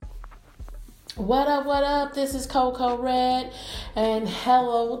What up, what up? This is Coco Red, and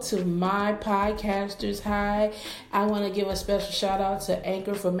hello to my podcasters. Hi, I want to give a special shout out to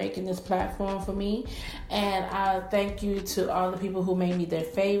Anchor for making this platform for me, and I thank you to all the people who made me their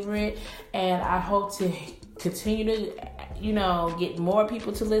favorite, and I hope to continue to, get more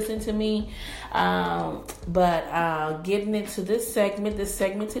people to listen to me. But getting into this segment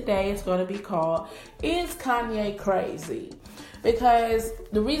today is going to be called, Is Kanye Crazy? Because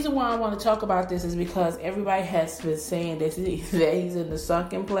the reason why I want to talk about this is because everybody has been saying that he's in the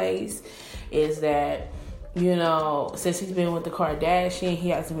sunken place. Is that, since he's been with the Kardashian, he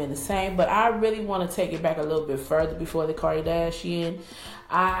hasn't been the same. But I really want to take it back a little bit further before the Kardashian.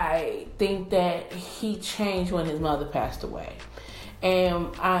 I think that he changed when his mother passed away.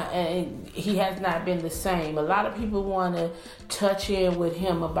 And he has not been the same. A lot of people want to touch in with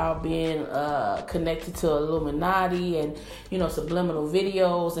him about being connected to Illuminati and, subliminal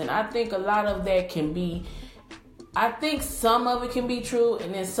videos. And I think a lot of that can be, I think some of it can be true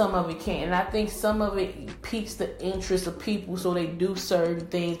and then some of it can't. And I think some of it piques the interest of people, so they do certain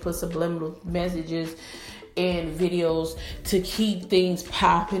things, put subliminal messages in videos to keep things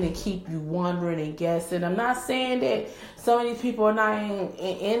popping and keep you wondering and guessing. I'm not saying that some of these people are not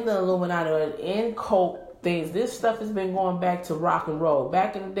in the Illuminati or in cult things. This stuff has been going back to rock and roll.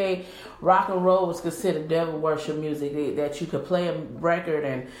 Back in the day, rock and roll was considered devil worship music, that you could play a record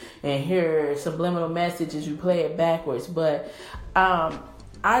and hear subliminal messages. You play it backwards. But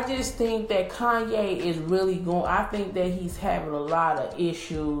I just think that Kanye is really I think that he's having a lot of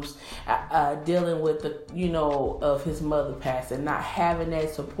issues dealing with of his mother passing, not having that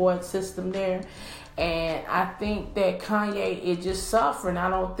support system there. And I think that Kanye is just suffering. I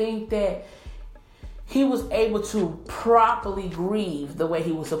don't think that he was able to properly grieve the way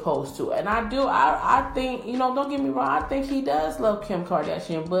he was supposed to. And I think, don't get me wrong, I think he does love Kim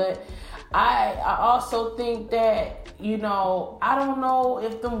Kardashian, but I also think that, I don't know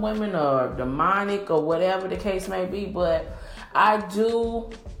if them women are demonic or whatever the case may be, but I do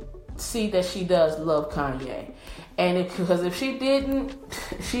see that she does love Kanye. And because if she didn't,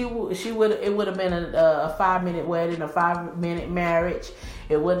 it would have been a 5-minute wedding, a 5-minute marriage.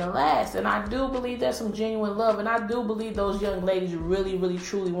 It wouldn't last. And I do believe there's some genuine love. And I do believe those young ladies really, really,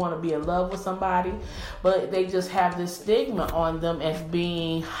 truly want to be in love with somebody. But they just have this stigma on them as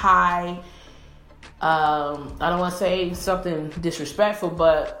being high. I don't want to say something disrespectful,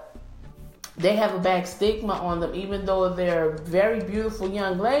 but they have a bad stigma on them. Even though they're very beautiful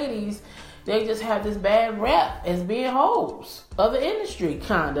young ladies, they just have this bad rep as being hoes of the industry,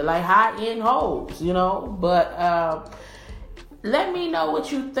 kind of like high-end hoes, But let me know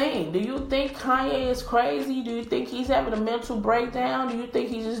what you think. Do you think Kanye is crazy? Do you think he's having a mental breakdown? Do you think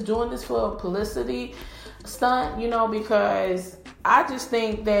he's just doing this for a publicity stunt? Because I do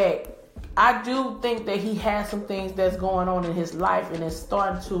think that he has some things that's going on in his life, and it's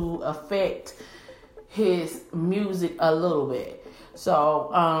starting to affect his music a little bit. So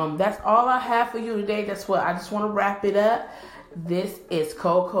that's all I have for you today. That's what I just want to wrap it up. This is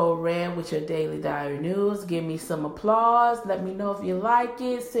Coco Red with your Daily Diary News. Give me some applause. Let me know if you like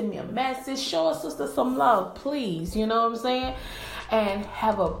it. Send me a message. Show a sister some love, please. You know what I'm saying? And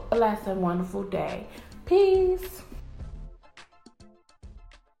have a blessed and wonderful day. Peace.